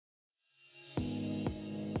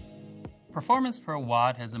Performance per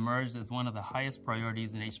watt has emerged as one of the highest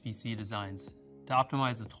priorities in HPC designs to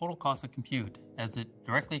optimize the total cost of compute, as it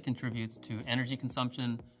directly contributes to energy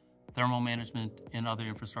consumption, thermal management, and other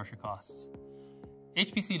infrastructure costs.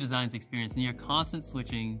 HPC designs experience near constant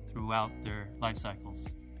switching throughout their life cycles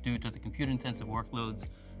due to the compute-intensive workloads,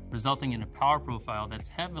 resulting in a power profile that's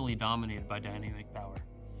heavily dominated by dynamic power.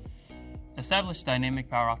 Established dynamic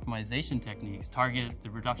power optimization techniques target the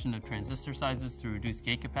reduction of transistor sizes to reduce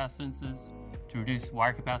gate capacitances, to reduce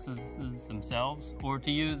wire capacitances themselves, or to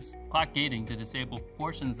use clock gating to disable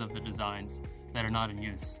portions of the designs that are not in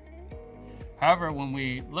use. However, when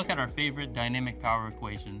we look at our favorite dynamic power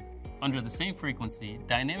equation, under the same frequency,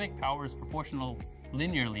 dynamic power is proportional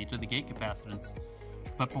linearly to the gate capacitance,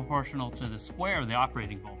 but proportional to the square of the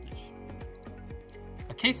operating voltage.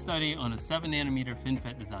 A case study on a 7nm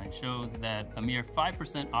FinFET design shows that a mere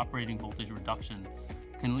 5% operating voltage reduction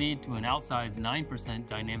can lead to an outsized 9%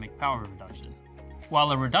 dynamic power reduction.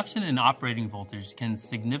 While a reduction in operating voltage can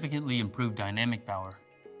significantly improve dynamic power,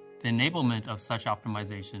 the enablement of such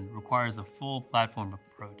optimization requires a full platform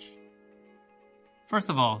approach. First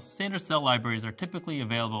of all, standard cell libraries are typically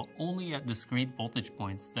available only at discrete voltage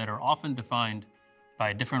points that are often defined by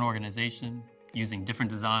a different organization, using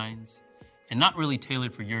different designs, and not really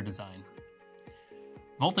tailored for your design.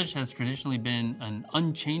 Voltage has traditionally been an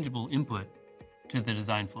unchangeable input to the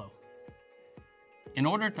design flow. In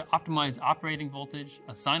order to optimize operating voltage,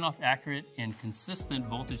 a sign-off accurate and consistent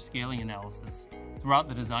voltage scaling analysis throughout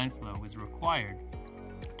the design flow is required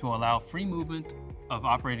to allow free movement of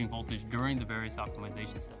operating voltage during the various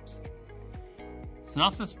optimization steps.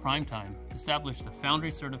 Synopsys PrimeTime established a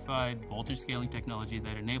foundry-certified voltage scaling technology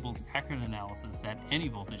that enables accurate analysis at any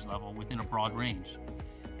voltage level within a broad range,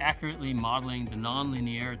 accurately modeling the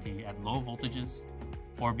nonlinearity at low voltages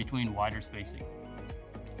or between wider spacing.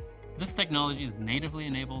 This technology is natively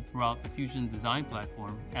enabled throughout the Fusion Design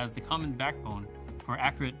Platform as the common backbone for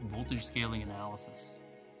accurate voltage scaling analysis.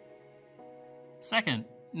 Second,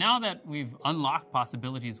 now that we've unlocked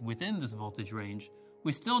possibilities within this voltage range,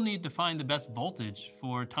 we still need to find the best voltage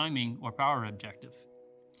for timing or power objective.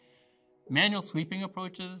 Manual sweeping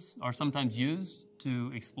approaches are sometimes used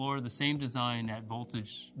to explore the same design at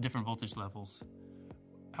different voltage levels.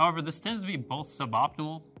 However, this tends to be both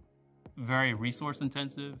suboptimal, very resource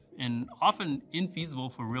intensive, and often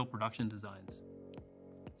infeasible for real production designs.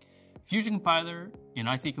 Fusion Compiler and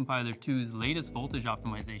IC Compiler 2's latest voltage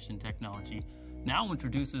optimization technology now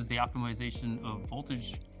introduces the optimization of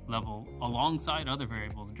voltage level alongside other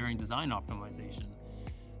variables during design optimization,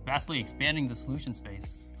 vastly expanding the solution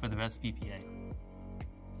space for the best PPA.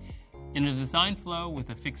 In a design flow with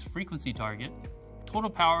a fixed frequency target, total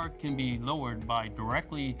power can be lowered by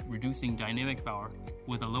directly reducing dynamic power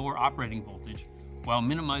with a lower operating voltage while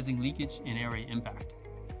minimizing leakage and area impact.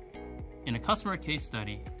 In a customer case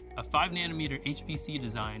study, a 5nm HPC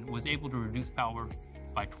design was able to reduce power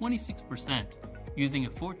by 26% using a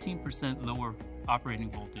 14% lower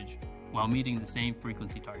operating voltage while meeting the same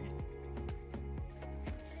frequency target.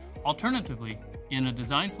 Alternatively, in a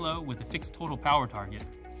design flow with a fixed total power target,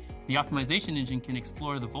 the optimization engine can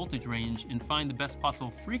explore the voltage range and find the best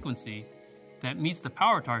possible frequency that meets the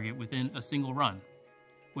power target within a single run,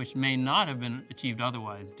 which may not have been achieved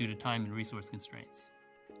otherwise due to time and resource constraints.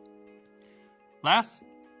 Last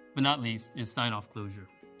but not least is sign-off closure.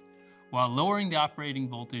 While lowering the operating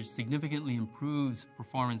voltage significantly improves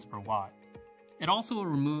performance per watt, it also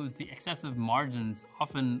removes the excessive margins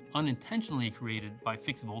often unintentionally created by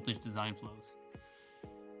fixed voltage design flows.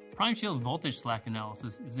 PrimeShield's voltage slack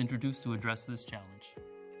analysis is introduced to address this challenge.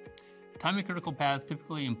 Timing critical paths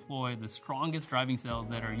typically employ the strongest driving cells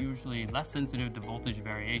that are usually less sensitive to voltage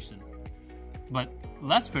variation, but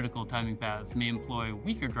less critical timing paths may employ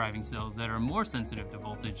weaker driving cells that are more sensitive to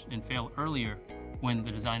voltage and fail earlier when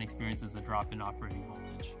the design experiences a drop in operating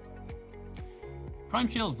voltage.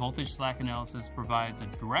 PrimeShield's voltage slack analysis provides a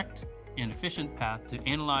direct and efficient path to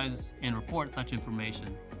analyze and report such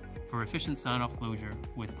information for efficient sign-off closure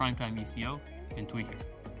with PrimeTime ECO and Tweaker.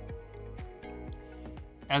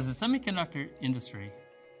 As the semiconductor industry,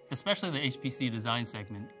 especially the HPC design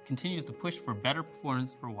segment, continues to push for better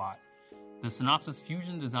performance per watt, the Synopsys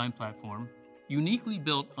Fusion Design Platform, uniquely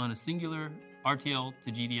built on a singular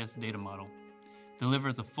RTL-to-GDSII data model,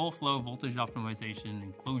 delivers a full flow voltage optimization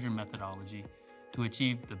and closure methodology to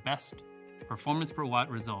achieve the best performance per watt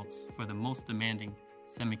results for the most demanding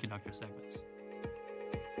semiconductor segments.